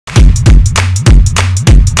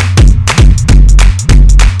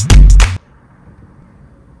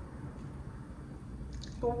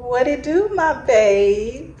What it do, my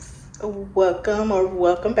babes?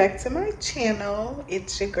 Welcome back to my channel.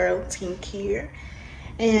 It's your girl Tink here.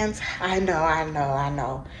 And I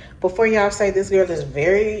know. Before y'all say this girl is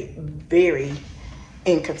very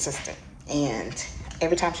inconsistent. And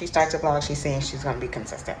every time she starts a vlog, she's saying she's gonna be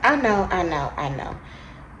consistent. I know.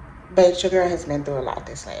 But your girl has been through a lot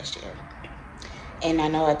this last year. And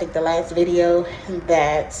I think the last video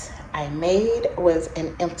that I made was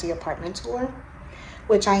an empty apartment tour,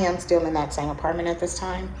 which I am still in that same apartment at this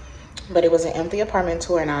time. But it was an empty apartment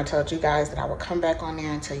tour, and I told you guys that I would come back on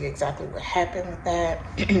there and tell you exactly what happened with that.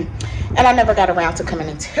 And I never got around to coming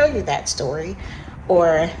and tell you that story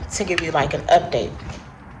or to give you like an update.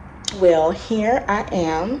 Well, here I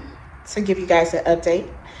am to give you guys an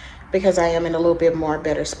update because I am in a little bit more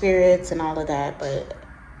better spirits and all of that, but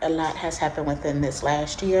a lot has happened within this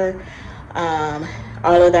last year.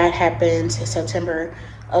 All of that happened September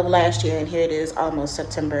of last year, and here it is almost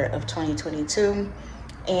September of 2022,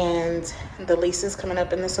 and the lease is coming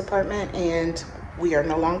up in this apartment, and we are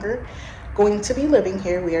no longer going to be living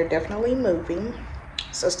here. We are definitely moving,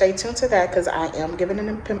 so stay tuned to that because I am giving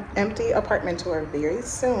an empty apartment tour very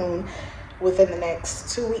soon, within the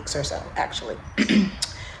next 2 weeks or so, actually.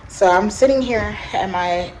 So I'm sitting here at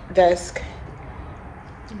my desk,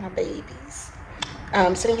 my babies.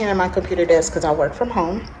 I'm sitting here at my computer desk because I work from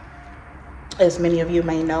home, as many of you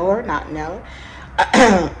may know or not know.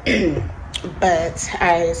 But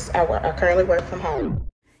I currently work from home.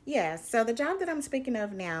 Yeah, so the job that I'm speaking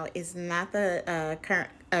of now is not the current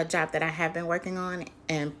job that I have been working on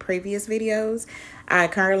in previous videos. I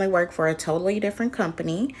currently work for a totally different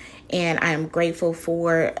company, and I am grateful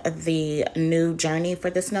for the new journey for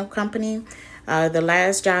this new company. The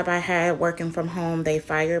last job I had working from home, they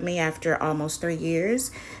fired me after almost 3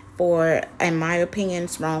 years for, in my opinion,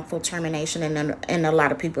 wrongful termination and in a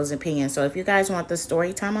lot of people's opinions. So if you guys want the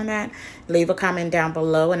story time on that, leave a comment down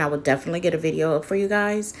below and I will definitely get a video up for you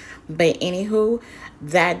guys. But anywho,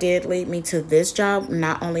 that did lead me to this job.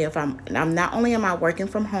 Not only am I working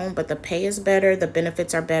from home, but the pay is better, the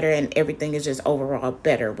benefits are better, and everything is just overall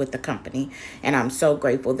better with the company. And I'm so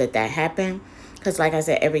grateful that that happened. Because like I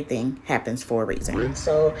said, everything happens for a reason.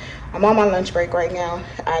 So I'm on my lunch break right now.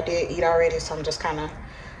 I did eat already, so I'm just kind of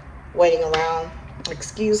waiting around.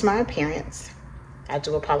 Excuse my appearance. I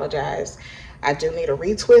do apologize. I do need a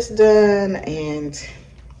retwist done, and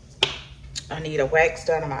I need a wax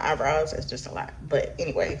done on my eyebrows. It's just a lot. But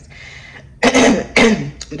anyways,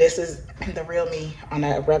 this is the real me on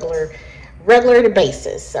a regular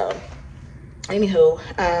basis. So anywho,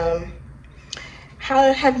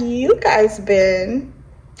 how have you guys been?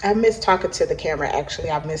 I miss talking to the camera.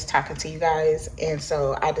 Actually, I miss talking to you guys, and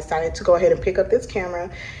so I decided to go ahead and pick up this camera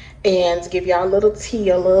and give y'all a little tea,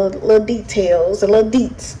 a little details, a little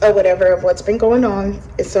deets or whatever of what's been going on,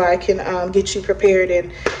 so I can get you prepared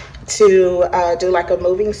and to do like a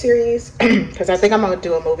moving series, because I think I'm gonna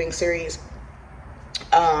do a moving series.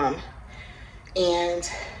 And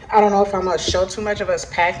I don't know if I'm gonna show too much of us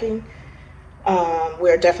packing.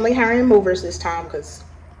 We're definitely hiring movers this time, because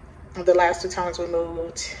the last 2 times we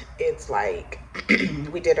moved, it's like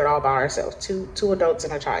we did it all by ourselves, two adults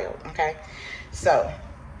and a child. Okay, so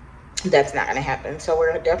that's not going to happen. So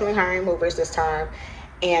we're definitely hiring movers this time,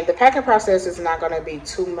 and the packing process is not going to be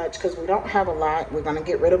too much because we don't have a lot. We're going to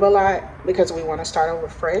get rid of a lot because we want to start over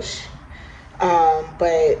fresh.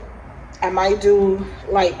 But I might do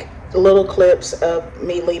like little clips of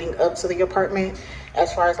me leading up to the apartment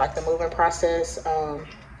as far as like the moving process.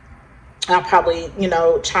 I'll probably,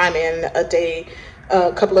 chime in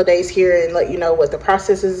a couple of days here and let you know what the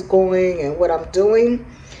process is going and what I'm doing.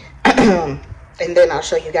 And then I'll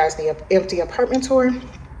show you guys the empty apartment tour.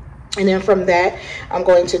 And then from that, I'm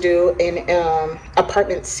going to do an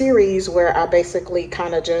apartment series where I basically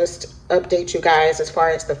kind of just update you guys as far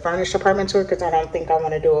as the furnished apartment tour, because I don't think I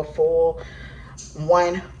want to do a full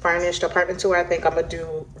one furnished apartment tour. I think I'm going to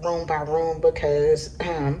do room by room, because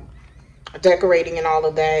decorating and all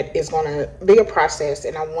of that is going to be a process,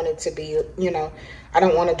 and I want it to be, I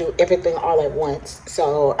don't want to do everything all at once.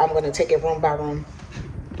 So I'm going to take it room by room,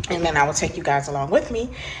 and then I will take you guys along with me.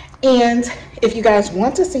 And if you guys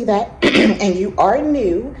want to see that and you are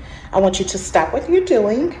new, I want you to stop what you're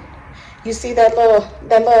doing. You see that little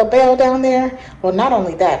bell down there? Well, not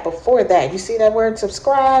only that, before that, you see that word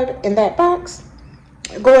subscribe in that box?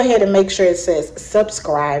 Go ahead and make sure it says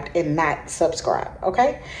subscribed and not subscribe.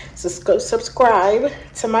 Okay, so go subscribe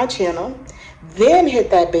to my channel, then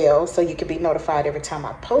hit that bell so you can be notified every time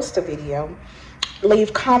I post a video.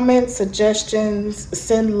 Leave comments, suggestions,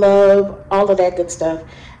 send love, all of that good stuff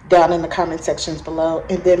down in the comment sections below.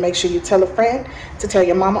 And then make sure you tell a friend to tell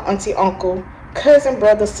your mama, auntie, uncle, cousin,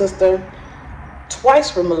 brother, sister,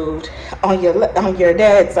 twice removed on your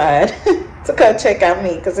dad's side to come check out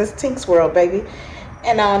me, because it's Tink's World, baby.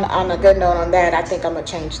 And on a good note on that, I think I'm gonna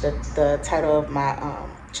change the title of my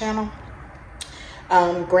channel.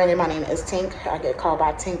 Granted, my name is Tink. I get called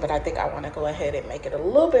by Tink, but I think I want to go ahead and make it a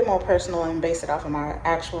little bit more personal and base it off of my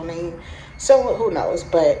actual name. So who knows?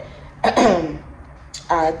 But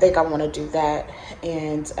I think I want to do that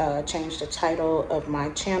and change the title of my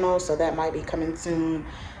channel. So that might be coming soon.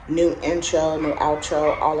 New intro, new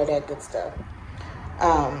outro, all of that good stuff.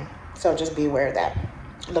 So just be aware of that.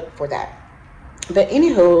 Look for that. But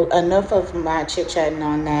anywho, enough of my chit-chatting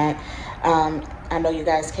on that. I know you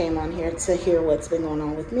guys came on here to hear what's been going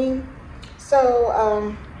on with me.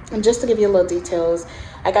 So just to give you a little details,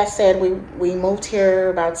 like I said, we moved here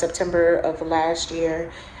about September of last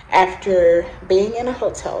year after being in a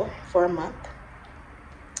hotel for a month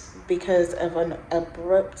because of an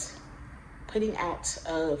abrupt putting out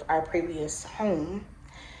of our previous home.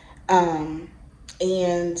 And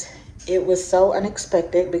it was so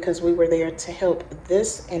unexpected because we were there to help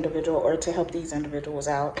this individual, or to help these individuals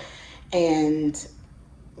out. And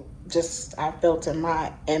just, I felt in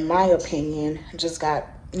my opinion, just got,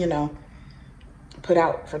 put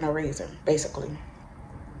out for no reason, basically.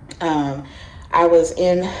 I was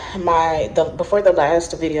in before the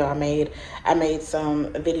last video I made some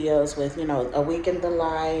videos with, a week in the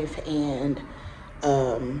life and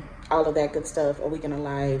all of that good stuff. A week in the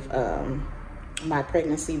life, my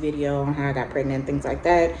pregnancy video on how I got pregnant, things like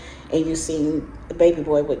that. And you seen the baby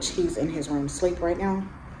boy, which he's in his room asleep right now.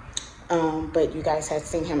 But you guys had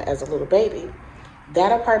seen him as a little baby.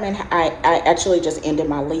 That apartment, I actually just ended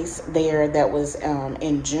my lease there. That was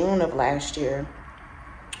in June of last year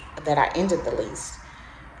that I ended the lease.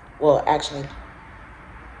 Well, actually,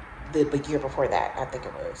 the year before that, I think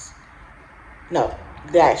it was. No,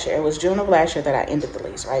 last year. It was June of last year that I ended the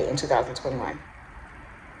lease, right, in 2021.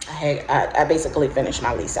 I basically finished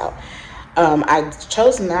my lease out. I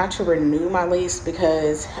chose not to renew my lease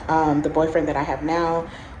because the boyfriend that I have now,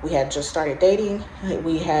 we had just started dating.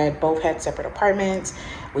 We had both had separate apartments.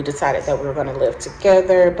 We decided that we were going to live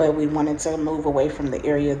together, but we wanted to move away from the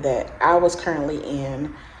area that I was currently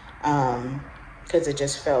in because it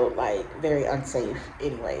just felt like very unsafe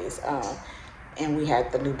anyways. And we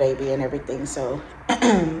had the new baby and everything, so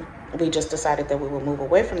we just decided that we would move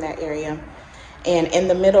away from that area. And in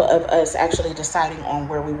the middle of us actually deciding on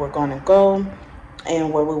where we were going to go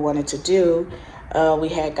and what we wanted to do, we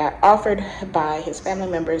had got offered by his family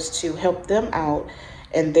members to help them out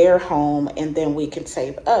in their home, and then we could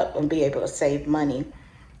save up and be able to save money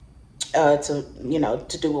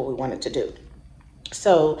to do what we wanted to do.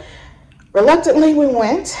 So reluctantly we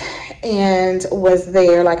went and was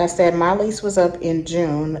there. Like I said, my lease was up in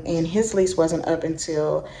June and his lease wasn't up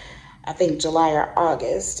until I think July or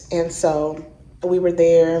August. And so we were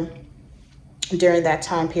there during that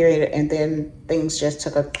time period, and then things just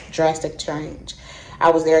took a drastic change. I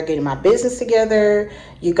was there getting my business together.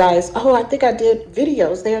 You guys, I think I did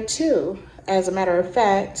videos there too. As a matter of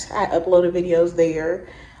fact, I uploaded videos there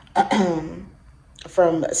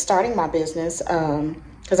from starting my business,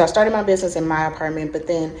 because I started my business in my apartment, but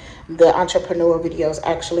then the entrepreneur videos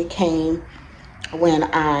actually came when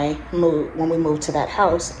we moved to that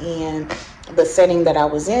house. And the setting that I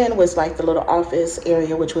was in was like the little office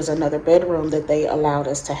area, which was another bedroom that they allowed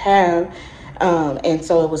us to have. And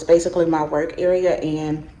so it was basically my work area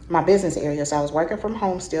and my business area. So I was working from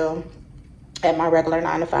home still at my regular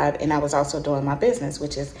 9 to 5, and I was also doing my business,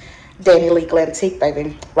 which is Danny Lee Glamtique,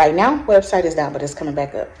 baby. Right now, website is down, but it's coming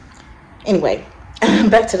back up. Anyway,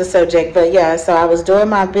 back to the subject. But yeah, so I was doing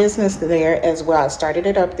my business there as well. I started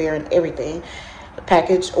it up there and everything.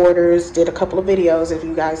 Package orders, did a couple of videos if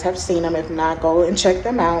you guys have seen them. If not, go and check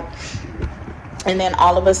them out. And then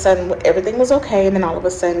all of a sudden everything was okay, and then all of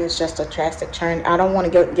a sudden it's just a drastic turn. I don't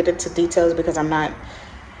want to get into details because I'm not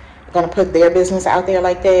going to put their business out there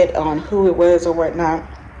like that on who it was or whatnot.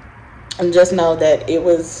 And just know that it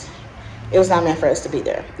was not meant for us to be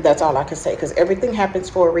there. That's all I can say, because everything happens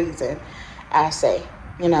for a reason, I say,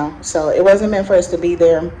 so it wasn't meant for us to be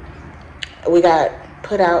there. We got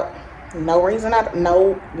put out, no reason,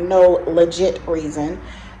 no legit reason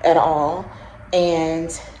at all.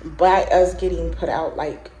 And by us getting put out,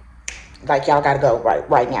 like y'all gotta go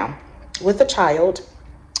right now with a child.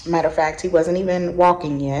 Matter of fact, he wasn't even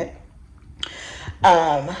walking yet.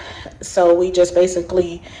 So we just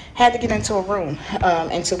basically had to get into a room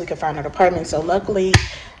until we could find an apartment. So luckily,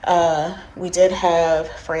 we did have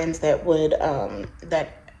friends that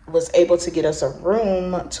was able to get us a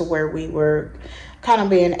room to where we were kind of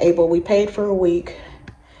being able. We paid for a week,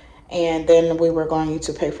 And then we were going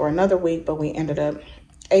to pay for another week, but we ended up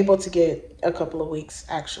able to get a couple of weeks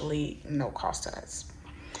actually no cost to us.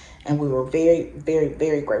 And we were very, very,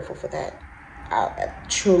 very grateful for that. I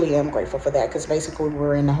truly am grateful for that, because basically we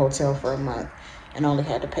were in the hotel for a month and only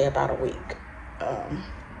had to pay about a week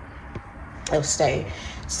of stay.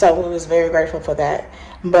 So we was very grateful for that.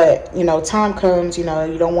 But time comes, you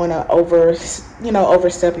don't want to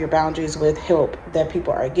overstep your boundaries with help that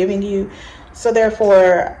people are giving you. So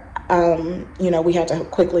therefore, we had to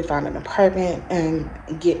quickly find an apartment and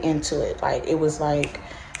get into it. Like, it was like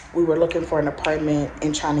we were looking for an apartment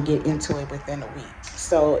and trying to get into it within a week.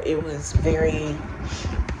 So it was very,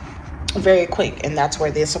 very quick. And that's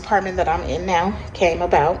where this apartment that I'm in now came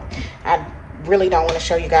about. I really don't want to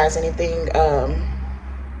show you guys anything.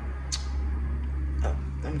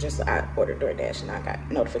 I ordered DoorDash and I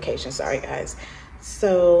got notifications. Sorry, guys.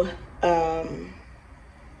 So, I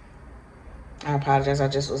apologize. I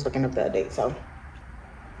just was looking up the update. So,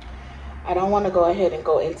 I don't want to go ahead and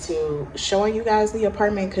go into showing you guys the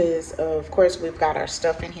apartment because, of course, we've got our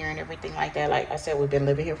stuff in here and everything like that. Like I said, we've been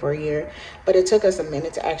living here for a year, but it took us a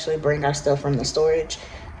minute to actually bring our stuff from the storage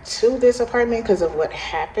to this apartment because of what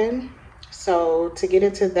happened. So to get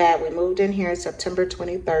into that, we moved in here September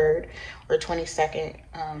 23rd or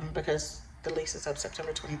 22nd because the lease is up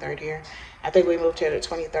September 23rd here. I think we moved here the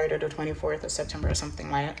 23rd or the 24th of September or something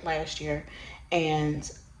like last year. And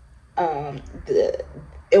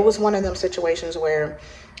it was one of them situations where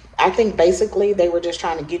I think basically they were just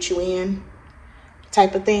trying to get you in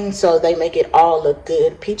type of thing. So they make it all look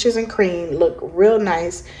good. Peaches and cream, look real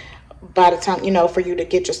nice by the time, for you to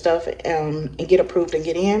get your stuff and get approved and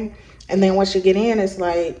get in. And then once you get in, it's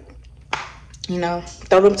like,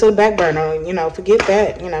 throw them to the back burner, forget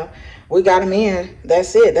that, we got them in.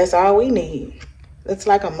 That's it. That's all we need. It's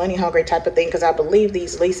like a money hungry type of thing, because I believe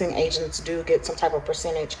these leasing agents do get some type of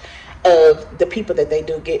percentage of the people that they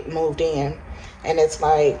do get moved in. And it's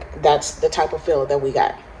like, that's the type of feel that we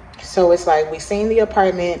got. So it's like, we seen the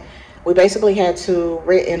apartment. We basically had to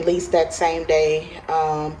rent and lease that same day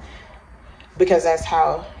because that's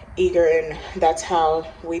how eager and that's how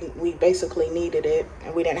we basically needed it.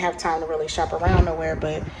 And we didn't have time to really shop around nowhere,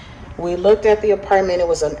 but we looked at the apartment.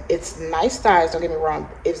 It's nice size. Don't get me wrong.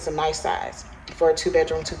 It's a nice size for a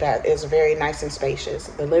 2-bedroom, 2-bath. It's very nice and spacious.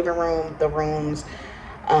 The living room, the rooms,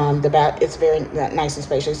 the bath, it's very nice and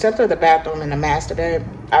spacious, except for the bathroom and the master bed.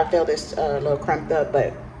 I felt it's a little cramped up,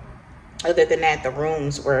 but other than that, the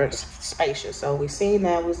rooms were spacious. So we seen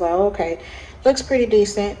that, we was like, okay, looks pretty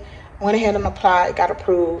decent. Went ahead and applied, got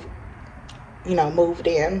approved, moved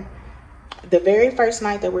in. The very first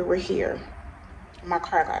night that we were here, my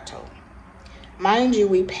car got towed. Mind you,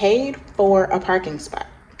 we paid for a parking spot,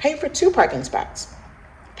 paid for 2 parking spots,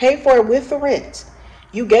 paid for it with the rent.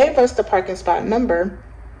 You gave us the parking spot number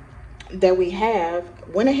that we have,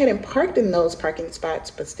 went ahead and parked in those parking spots,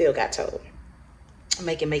 but still got towed.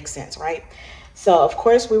 Make it make sense, right? So of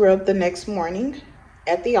course we were up the next morning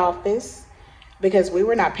at the office because we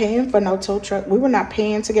were not paying for no tow truck. We were not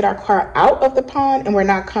paying to get our car out of the pond, and we're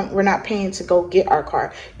not paying to go get our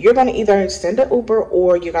car. You're going to either send an Uber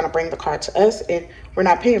or you're going to bring the car to us, and we're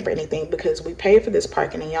not paying for anything because we paid for this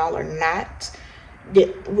parking and y'all are not.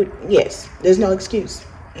 Yes, there's no excuse.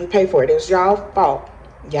 We paid for it. It was y'all fault.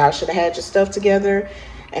 Y'all should have had your stuff together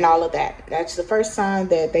and all of that. That's the first sign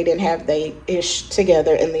that they didn't have their ish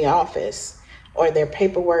together in the office, or their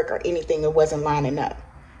paperwork or anything. It wasn't lining up.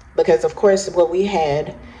 Because of course what we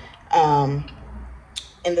had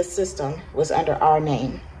in the system was under our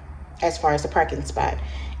name as far as the parking spot,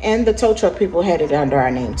 and the tow truck people had it under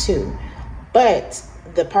our name too. But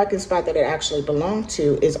the parking spot that it actually belonged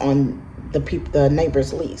to is on the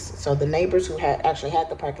neighbor's lease. So the neighbors who had actually had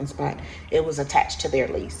the parking spot, it was attached to their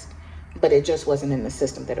lease, but it just wasn't in the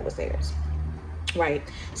system that it was theirs, right?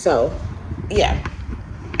 So yeah,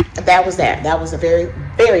 that was the very,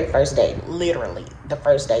 very first day. Literally the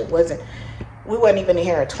first day. We wasn't even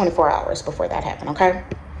here 24 hours before that happened. Okay,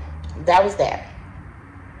 that was that.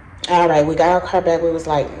 All right, we got our car back. We was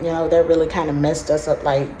like, that really kind of messed us up.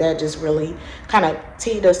 Like, that just really kind of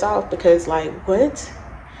teed us off, because like, what?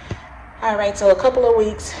 All right, so a couple of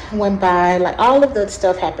weeks went by. Like, all of the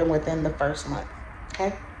stuff happened within the first month,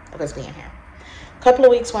 okay, of us being here. A couple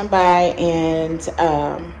of weeks went by, and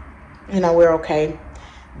we're okay.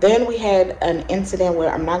 Then we had an incident where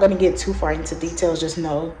I'm not going to get too far into details. Just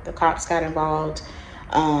know the cops got involved,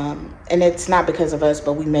 and it's not because of us,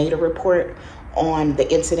 but we made a report on the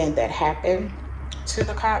incident that happened to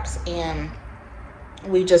the cops, and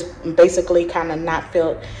we just basically kind of not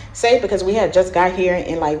felt safe because we had just got here,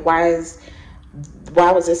 and like, why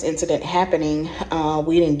was this incident happening?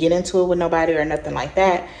 We didn't get into it with nobody or nothing like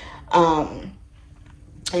that.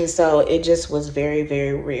 And so it just was very,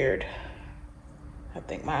 very weird. I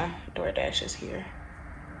think my DoorDash is here.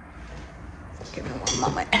 Give me one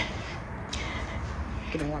moment.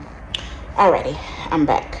 Give me one moment. Alrighty, I'm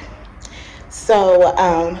back. So,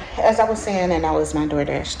 as I was saying, and that was my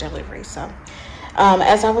DoorDash delivery. So,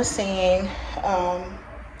 as I was saying,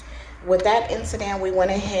 with that incident, we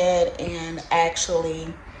went ahead and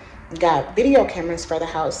actually got video cameras for the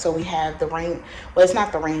house. So we have the Ring. Well, it's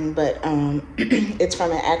not the Ring, but it's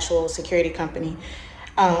from an actual security company,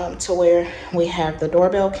 to where we have the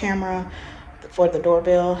doorbell camera for the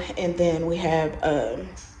doorbell, and then we have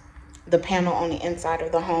the panel on the inside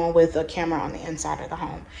of the home with a camera on the inside of the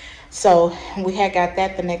home. So we had got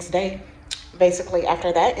that the next day, basically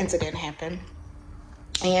after that incident happened.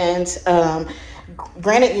 And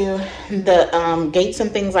granted you the gates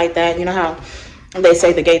and things like that, you know how they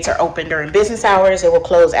say the gates are open during business hours, it will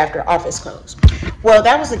close after office close. Well,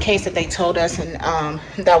 that was the case that they told us, and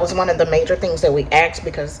that was one of the major things that we asked,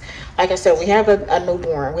 because like I said, we have a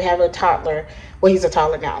newborn, we have a toddler. Well, he's a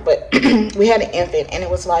toddler now, but we had an infant, and it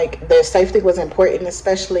was like the safety was important,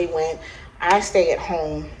 especially when I stay at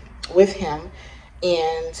home with him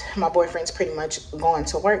and my boyfriend's pretty much going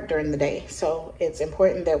to work during the day. So it's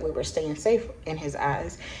important that we were staying safe in his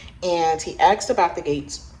eyes. And he asked about the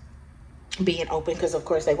gates being open, because of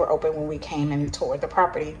course they were open when we came and toured the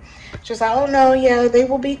property. She was like, oh no, yeah, they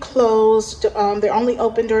will be closed. They're only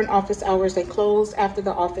open during office hours. They close after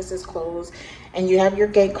the office is closed, and you have your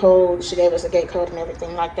gate code. She gave us a gate code and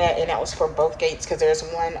everything like that, and that was for both gates, because there's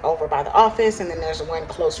one over by the office and then there's one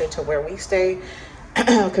closer to where we stay,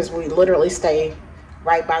 because we literally stay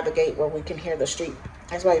right by the gate where we can hear the street.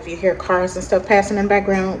 That's why if you hear cars and stuff passing in the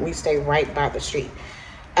background, we stay right by the street.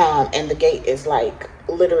 And the gate is like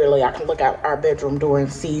literally, I can look out our bedroom door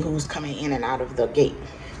and see who's coming in and out of the gate,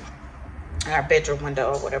 our bedroom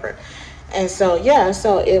window or whatever. And so yeah,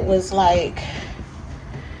 so it was like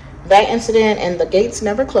that incident, and the gates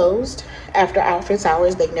never closed after office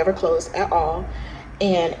hours. They never closed at all,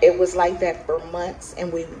 and it was like that for months.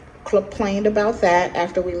 And we complained about that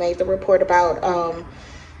after we made the report about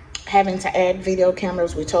having to add video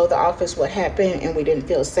cameras. We told the office what happened, and we didn't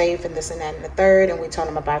feel safe, and this and that and the third. And we told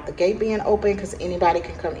them about the gate being open, because anybody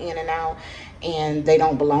can come in and out, and they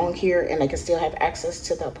don't belong here, and they can still have access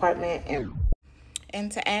to the apartment. And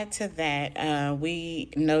to add to that,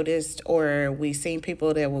 we noticed, or we seen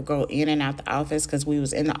people that will go in and out the office, because we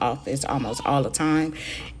was in the office almost all the time,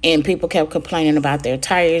 and people kept complaining about their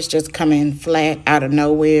tires just coming flat out of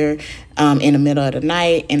nowhere in the middle of the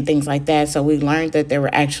night and things like that. So we learned that there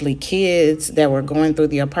were actually kids that were going through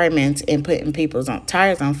the apartments and putting people's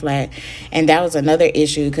tires on flat, and that was another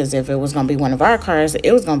issue, because if it was going to be one of our cars,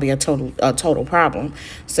 it was going to be a total problem.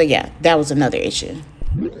 So yeah, that was another issue.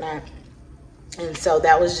 And so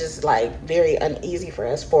that was just like very uneasy for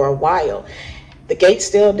us for a while. The gate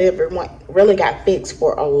still really got fixed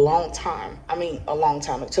for a long time. I mean, a long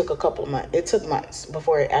time. It took a couple of months. It took months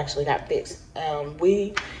before it actually got fixed.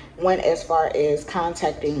 We went as far as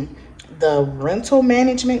contacting the rental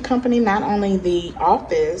management company, not only the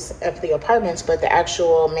office of the apartments, but the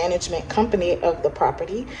actual management company of the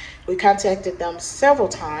property. We contacted them several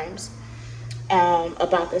times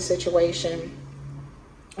about the situation.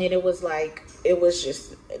 And it was like, it was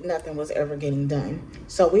just, nothing was ever getting done.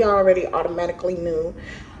 So we already automatically knew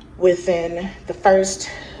within the first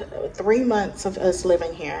 3 months of us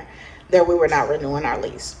living here that we were not renewing our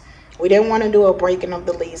lease. We didn't want to do a breaking of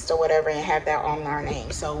the lease or whatever and have that on our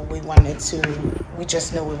name. So we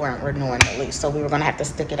just knew we weren't renewing the lease. So we were going to have to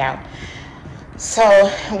stick it out. So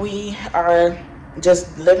we are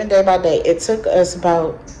just living day by day. It took us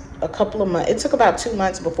about a couple of months. It took about 2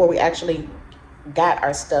 months before we actually got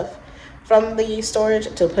our stuff from the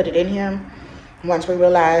storage to put it in here. Once we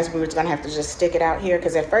realized we were going to have to just stick it out here,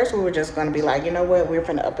 because at first we were just going to be like, you know what, we're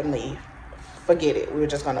finna up and leave. Forget it. We were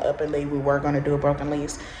just going to up and leave. We were going to do a broken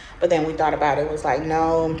lease. But then we thought about it. It was like,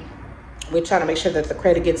 no, we're trying to make sure that the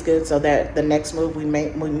credit gets good, so that the next move we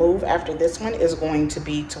move after this one is going to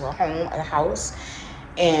be to a house,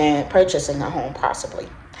 and purchasing a home possibly.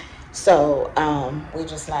 So we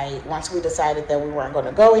just like, once we decided that we weren't going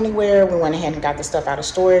to go anywhere, we went ahead and got the stuff out of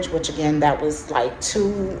storage, which again, that was like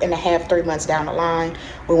 2.5, 3 months down the line.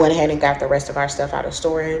 We went ahead and got the rest of our stuff out of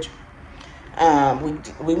storage.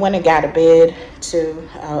 We went and got a bed too,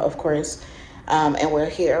 of course, and we're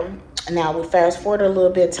here. Now we fast forward a little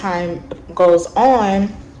bit, time goes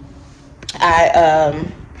on.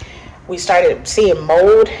 We started seeing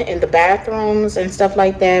mold in the bathrooms and stuff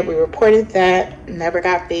like that. We reported that, never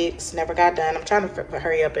got fixed, never got done. I'm trying to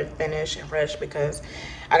hurry up and finish and rush, because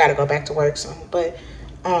I got to go back to work soon. But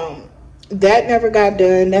that never got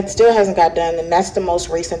done. That still hasn't got done, and that's the most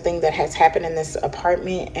recent thing that has happened in this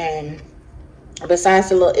apartment. And besides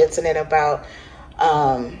the little incident about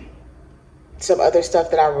um, some other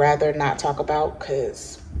stuff that I'd rather not talk about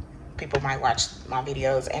because people might watch my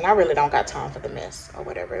videos, and I really don't got time for the mess or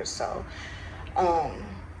whatever. So, um,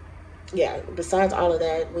 yeah, besides all of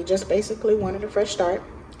that, we just basically wanted a fresh start,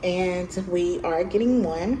 and we are getting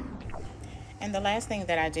one. And the last thing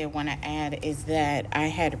that I did want to add is that I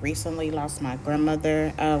had recently lost my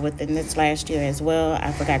grandmother within this last year as well.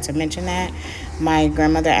 I forgot to mention that. My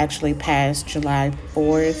grandmother actually passed July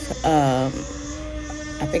 4th.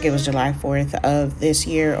 I think it was July 4th of this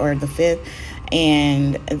year or the 5th.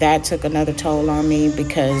 And that took another toll on me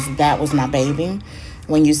because that was my baby.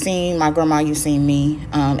 When you seen my grandma, you seen me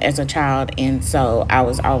as a child, and so I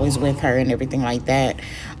was always with her and everything like that.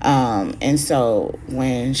 And so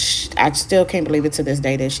I still can't believe it to this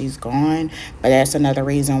day that she's gone, but that's another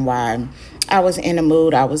reason why I was in the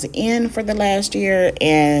mood I was in for the last year,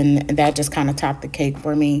 and that just kind of topped the cake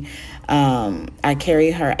for me. I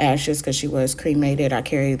carry her ashes because she was cremated. I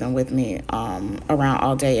carry them with me around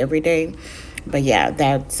all day, every day. But yeah,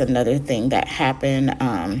 that's another thing that happened.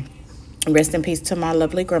 Rest in peace to my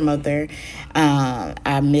lovely grandmother.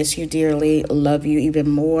 I miss you dearly, love you even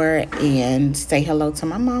more, and say hello to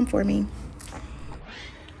my mom for me.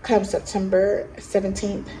 Come September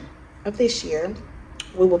 17th of this year,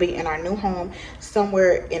 we will be in our new home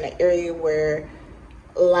somewhere in an area where,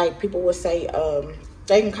 like people would say,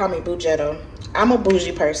 they can call me Bougetto. I'm a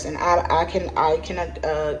bougie person. I can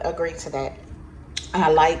agree to that.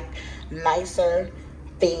 I like nicer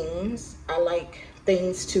things. I like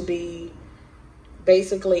things to be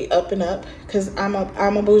basically up and up because I'm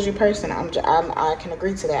a bougie person. I can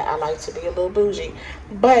agree to that. I like to be a little bougie,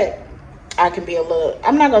 but I can be a little.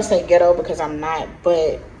 I'm not gonna say ghetto because I'm not,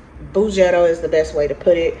 but bougetto is the best way to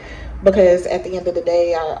put it because at the end of the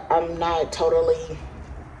day, I'm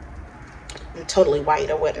totally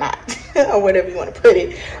white or whatnot or whatever you want to put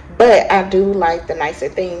it, but I do like the nicer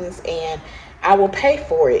things, and I will pay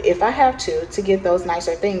for it if I have to get those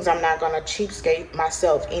nicer things. I'm not gonna cheapskate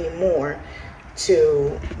myself anymore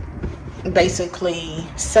to basically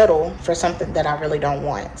settle for something that I really don't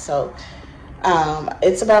want. So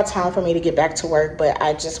it's about time for me to get back to work, but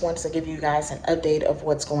I just wanted to give you guys an update of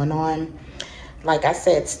what's going on. Like I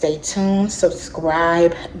said, stay tuned,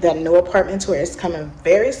 subscribe. The new apartment tour is coming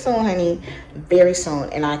very soon, honey, very soon,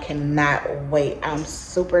 and I cannot wait. I'm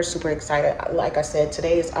super, super excited. Like I said,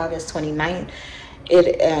 today is August 29th.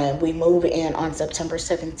 We move in on September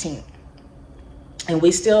 17th. And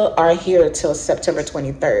we still are here till September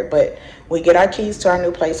 23rd, but we get our keys to our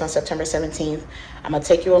new place on September 17th. I'm going to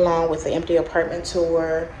take you along with the empty apartment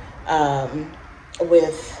tour,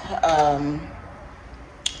 with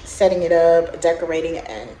setting it up, decorating,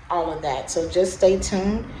 and all of that. So just stay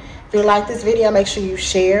tuned. If you like this video, make sure you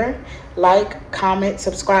share, like, comment,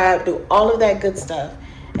 subscribe, do all of that good stuff.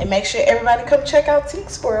 And make sure everybody come check out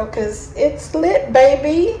Teak Squirrel because it's lit,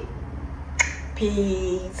 baby.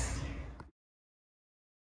 Peace.